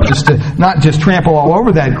desire is to not just trample all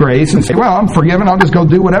over that grace and say, well, I'm forgiven, I'll just go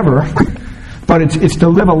do whatever. But it's to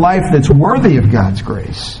live a life that's worthy of God's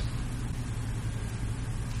grace.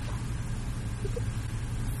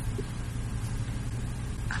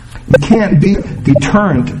 You can't be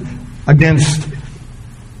deterrent against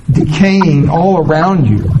decaying all around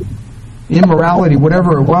you, immorality,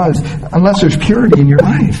 whatever it was, unless there's purity in your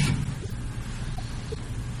life.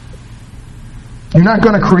 You're not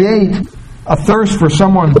going to create a thirst for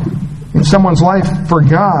someone in someone's life for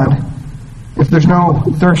God if there's no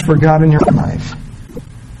thirst for God in your life.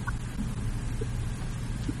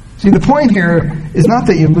 See, the point here is not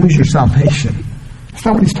that you lose your salvation. That's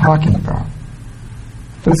not what he's talking about.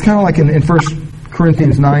 But it's kind of like in 1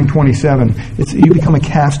 Corinthians 9:27. It's you become a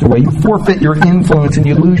castaway. You forfeit your influence and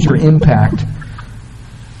you lose your impact.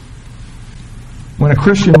 When a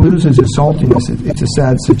Christian loses his saltiness, it's a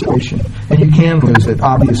sad situation. And you can lose it,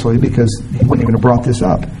 obviously, because he wouldn't even have brought this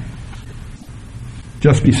up.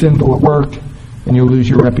 Just be sinful at work, and you'll lose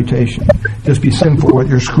your reputation. Just be sinful at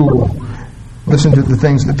your school. Listen to the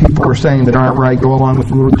things that people are saying that aren't right. Go along with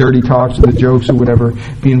the little dirty talks or the jokes or whatever.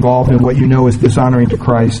 Be involved in what you know is dishonoring to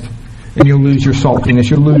Christ. And you'll lose your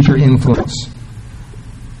saltiness. You'll lose your influence.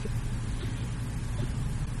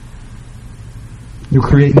 You'll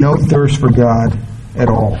create no thirst for God at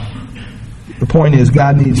all. The point is,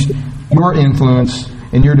 God needs your influence,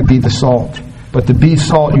 and you're to be the salt. But to be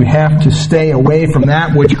salt, you have to stay away from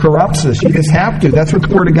that which corrupts us. You just have to. That's what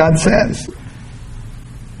the Word of God says.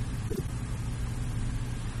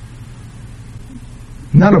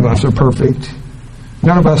 None of us are perfect.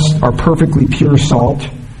 None of us are perfectly pure salt.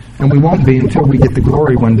 And we won't be until we get the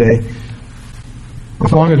glory one day.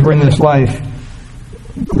 As long as we're in this life,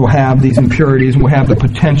 we'll have these impurities and we'll have the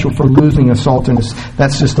potential for losing a saltiness.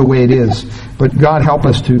 That's just the way it is. But God help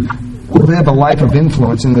us to live a life of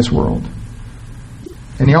influence in this world.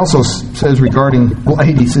 And he also says regarding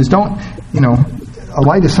light, he says, a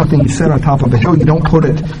light is something you set on top of a hill. You don't put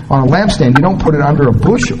it on a lampstand. You don't put it under a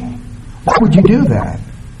bushel. Why would you do that?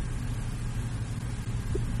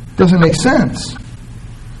 Doesn't make sense.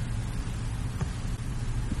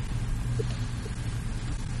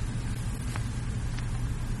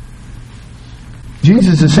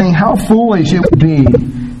 Jesus is saying how foolish it would be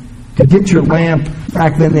to get your lamp.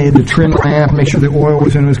 Back then they had to trim the lamp, make sure the oil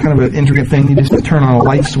was in it. It was kind of an intricate thing. You just had to turn on a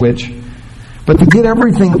light switch. But to get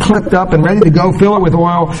everything clipped up and ready to go, fill it with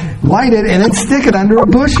oil, light it, and then stick it under a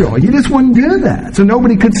bushel. You just wouldn't do that, so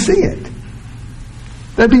nobody could see it.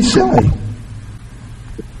 That'd be silly.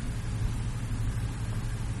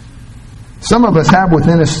 Some of us have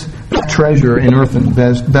within us treasure in earthen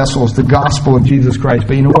vessels, the gospel of Jesus Christ.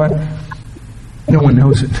 But you know what? No one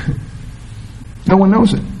knows it. No one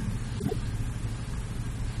knows it.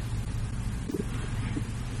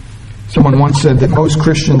 Someone once said that most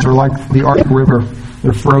Christians are like the Ark River.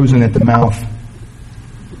 They're frozen at the mouth.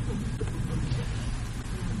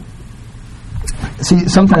 See,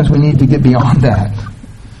 sometimes we need to get beyond that.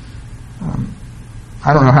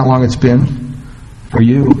 I don't know how long it's been for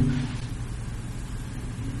you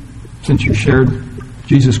since you shared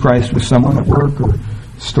Jesus Christ with someone at work or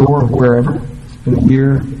store or wherever. It's been a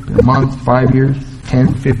year, been a month, 5 years,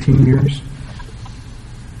 10, 15 years.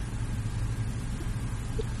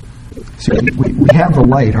 See, we have the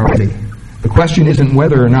light already. The question isn't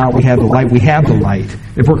whether or not we have the light. We have the light.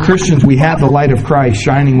 If we're Christians, we have the light of Christ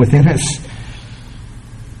shining within us.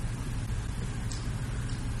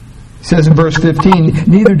 It says in verse 15,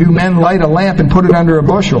 neither do men light a lamp and put it under a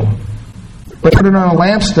bushel, but put it on a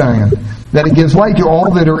lampstand, that it gives light to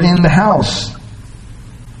all that are in the house.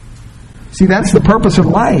 See, that's the purpose of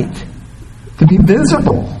light, to be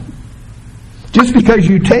visible. Just because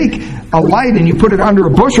you take a light and you put it under a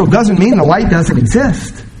bushel doesn't mean the light doesn't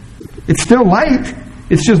exist. It's still light.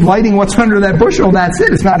 It's just lighting what's under that bushel. That's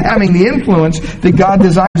it. It's not having the influence that God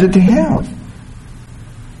desires it to have.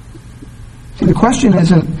 See, the question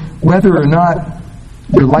isn't whether or not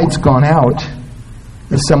your light's gone out,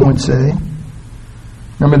 as some would say.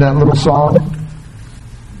 Remember that little song?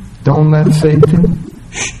 Don't let Satan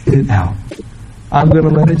shut it out. I'm going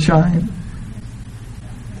to let it shine.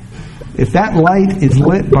 If that light is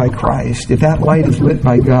lit by Christ, if that light is lit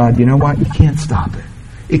by God, you know what? You can't stop it.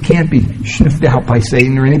 It can't be sniffed out by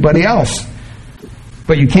Satan or anybody else.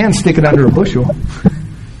 But you can stick it under a bushel.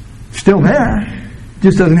 Still there.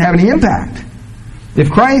 Just doesn't have any impact.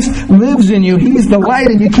 If Christ lives in you, He's the light,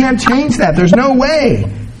 and you can't change that. There's no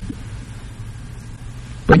way.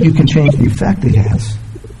 But you can change the effect it has.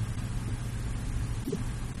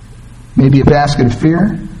 Maybe a basket of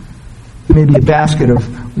fear. Maybe a basket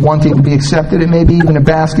of wanting to be accepted. It may be even a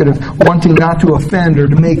basket of wanting not to offend or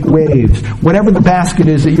to make waves. Whatever the basket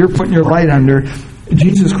is that you're putting your light under,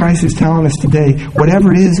 Jesus Christ is telling us today,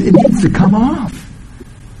 whatever it is, it needs to come off.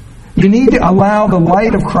 You need to allow the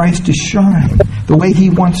light of Christ to shine the way He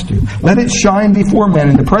wants to. Let it shine before men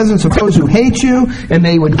in the presence of those who hate you, and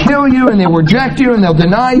they would kill you, and they will reject you, and they'll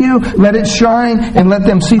deny you. Let it shine, and let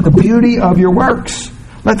them see the beauty of your works.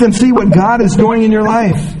 Let them see what God is doing in your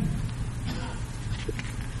life.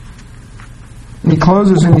 And he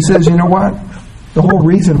closes and he says, you know what? The whole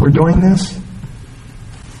reason we're doing this,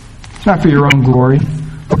 it's not for your own glory.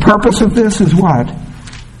 The purpose of this is what?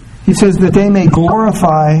 He says that they may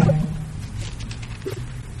glorify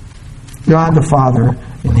God the Father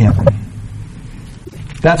in heaven.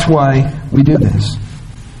 That's why we do this.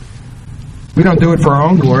 We don't do it for our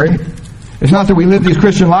own glory. It's not that we live these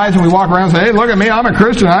Christian lives and we walk around and say, hey, look at me, I'm a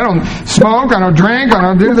Christian. I don't smoke, I don't drink, I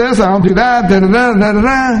don't do this, I don't do that, da-da-da,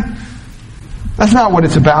 da-da-da. That's not what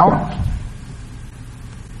it's about.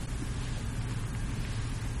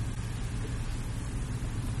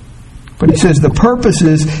 But he says the purpose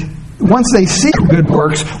is, once they see good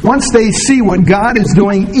works, once they see what God is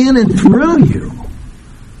doing in and through you,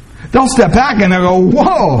 they'll step back and they'll go,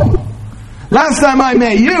 whoa, last time I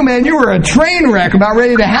met you, man, you were a train wreck about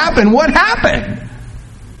ready to happen. What happened?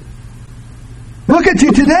 Look at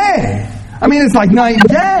you today. I mean, it's like night and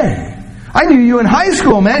day. I knew you in high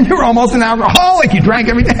school, man. You were almost an alcoholic. You drank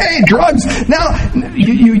every day, drugs. Now,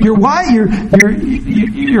 you're what?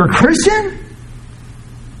 You're a Christian?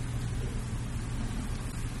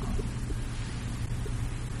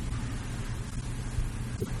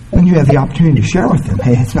 And you have the opportunity to share with them,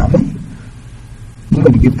 hey, it's not me. You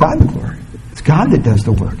need to give God the glory. It's God that does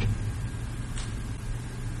the work.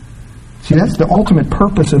 See, that's the ultimate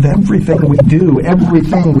purpose of everything we do,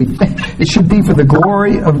 everything we think. It should be for the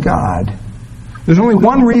glory of God. There's only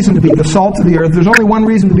one reason to be the salt of the earth. There's only one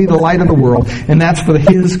reason to be the light of the world, and that's for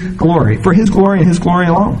His glory. For His glory and His glory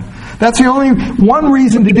alone. That's the only one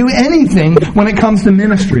reason to do anything when it comes to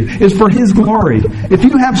ministry, is for His glory. If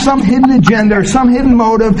you have some hidden agenda or some hidden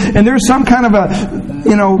motive, and there's some kind of a,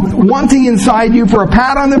 wanting inside you for a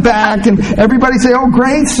pat on the back, and everybody say, oh,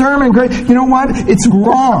 great sermon, great. You know what? It's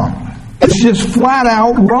wrong. It's just flat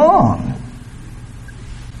out wrong.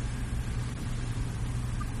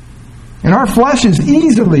 And our flesh is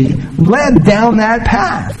easily led down that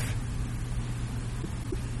path.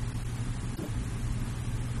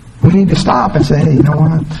 We need to stop and say, hey, you know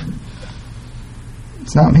what?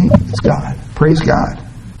 It's not me, it's God. Praise God.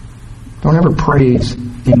 Don't ever praise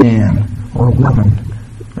a man or a woman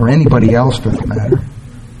or anybody else for that matter.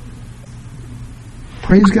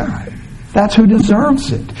 Praise God. That's who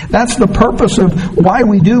deserves it. That's the purpose of why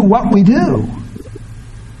we do what we do.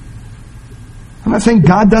 I'm not saying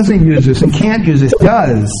God doesn't use us and can't use us. He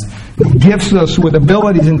does. He gifts us with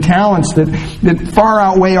abilities and talents that far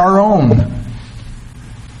outweigh our own.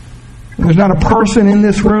 And there's not a person in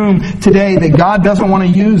this room today that God doesn't want to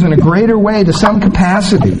use in a greater way to some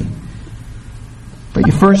capacity. But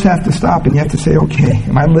you first have to stop and you have to say, okay,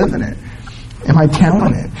 am I living it? Am I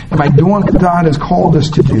telling it? Am I doing what God has called us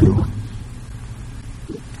to do?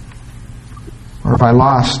 Or have I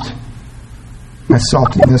lost my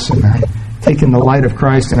saltiness and I've taken the light of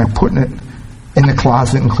Christ and I'm putting it in the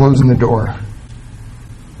closet and closing the door?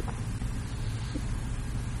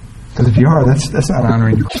 Because if you are, that's not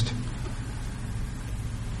honoring Christ.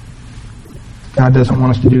 God doesn't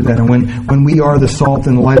want us to do that. And when we are the salt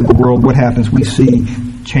and the light of the world, what happens? We see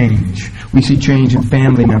change. We see change in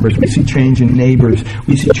family members. We see change in neighbors.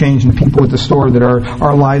 We see change in people at the store that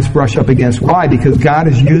our lives brush up against. Why? Because God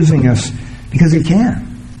is using us because He can.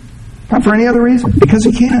 Not for any other reason. Because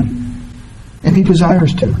He can. And He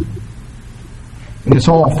desires to. And it's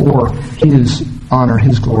all for His honor,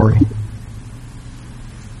 His glory.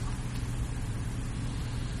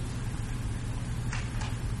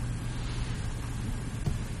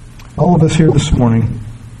 All of us here this morning,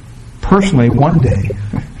 personally, one day,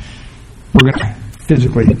 we're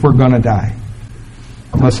going to die.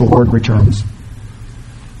 Unless the Lord returns.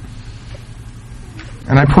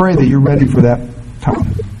 And I pray that you're ready for that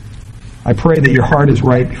time. I pray that your heart is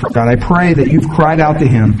right before God. I pray that you've cried out to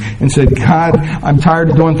Him and said, God, I'm tired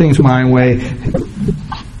of doing things my way.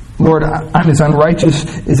 Lord, I'm as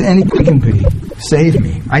unrighteous as anybody can be. Save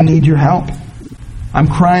me. I need your help. I'm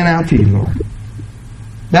crying out to you, Lord.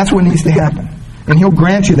 That's what needs to happen. And He'll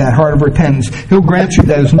grant you that heart of repentance. He'll grant you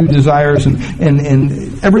those new desires,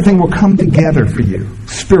 and everything will come together for you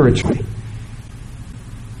spiritually.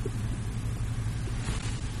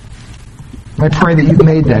 I pray that you've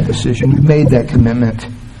made that decision. You've made that commitment.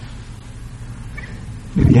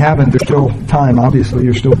 If you haven't, there's still time. Obviously,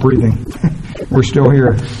 you're still breathing. We're still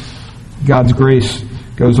here. God's grace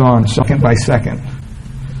goes on second by second.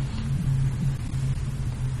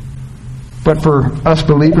 But for us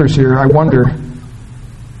believers here, I wonder,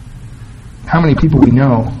 How many people we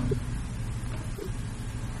know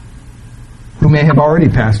who may have already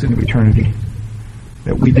passed into eternity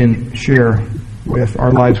that we didn't share with?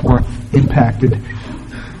 Our lives weren't impacted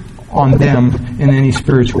on them in any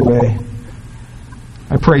spiritual way.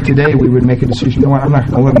 I pray today we would make a decision. You know what? I'm not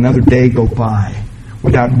going to let another day go by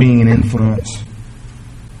without being an influence.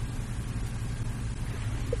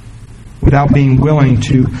 Without being willing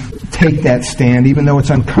to take that stand, even though it's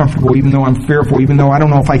uncomfortable, even though I'm fearful, even though I don't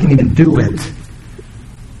know if I can even do it.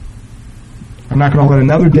 I'm not going to let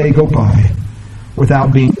another day go by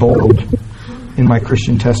without being bold in my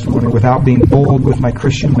Christian testimony, without being bold with my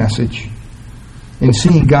Christian message, and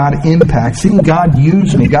seeing God impact, seeing God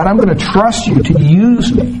use me. God, I'm going to trust you to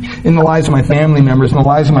use me in the lives of my family members, in the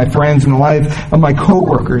lives of my friends, in the lives of my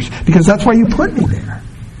co-workers, because that's why you put me there.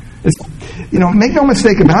 Make no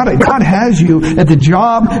mistake about it. God has you at the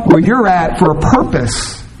job where you're at for a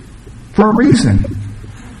purpose, for a reason.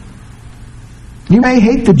 You may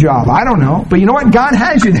hate the job, I don't know, but you know what? God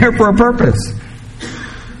has you there for a purpose.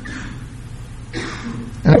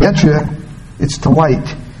 And I bet you it's to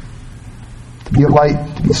light. To be a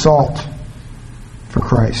light, to be salt for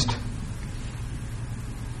Christ.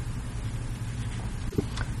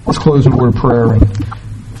 Let's close with a word of prayer and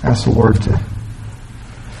ask the Lord to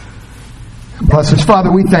bless us.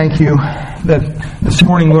 Father, we thank you that this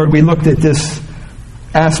morning, Lord, we looked at this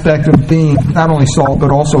aspect of being not only salt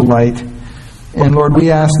but also light. And Lord,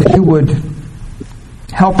 we ask that you would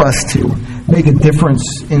help us to make a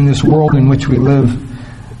difference in this world in which we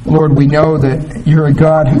live. Lord, we know that you're a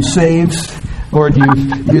God who saves. Lord,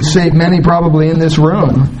 you've saved many probably in this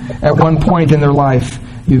room at one point in their life.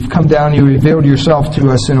 You've come down, you revealed yourself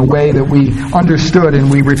to us in a way that we understood, and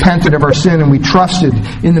we repented of our sin, and we trusted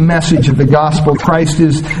in the message of the gospel. Christ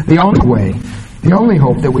is the only way, the only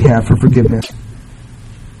hope that we have for forgiveness.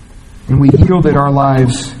 And we yielded our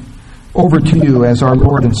lives over to you as our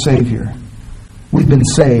Lord and Savior. We've been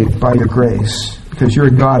saved by your grace because you're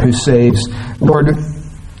a God who saves. Lord,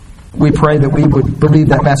 we pray that we would believe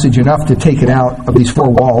that message enough to take it out of these four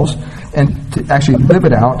walls and to actually live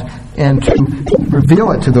it out and to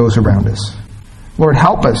reveal it to those around us. Lord,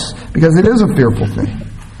 help us, because it is a fearful thing.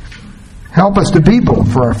 Help us to be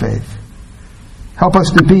bold for our faith. Help us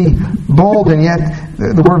to be bold, and yet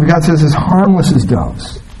the Word of God says is harmless as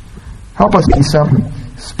doves. Help us to be some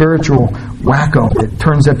spiritual wacko that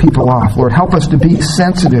turns that people off. Lord, help us to be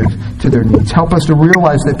sensitive to their needs. Help us to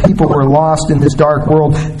realize that people who are lost in this dark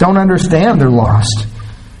world don't understand they're lost.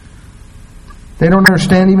 They don't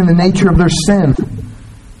understand even the nature of their sin.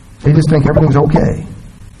 They just think everything's okay.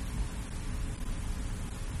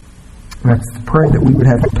 And I pray that we would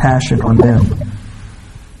have compassion on them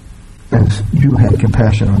as you had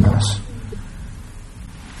compassion on us.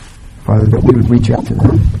 Father, that we would reach out to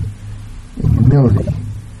them in humility,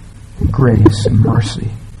 and grace, and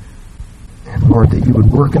mercy. And Lord, that you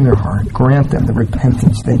would work in their heart, grant them the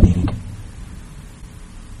repentance they need.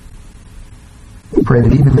 We pray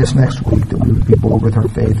that even this next week that we would be bold with our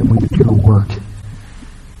faith and we would do a work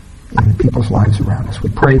in the people's lives around us. We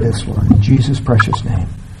pray this, Lord, in Jesus' precious name.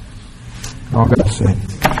 All God say,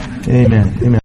 amen. Amen.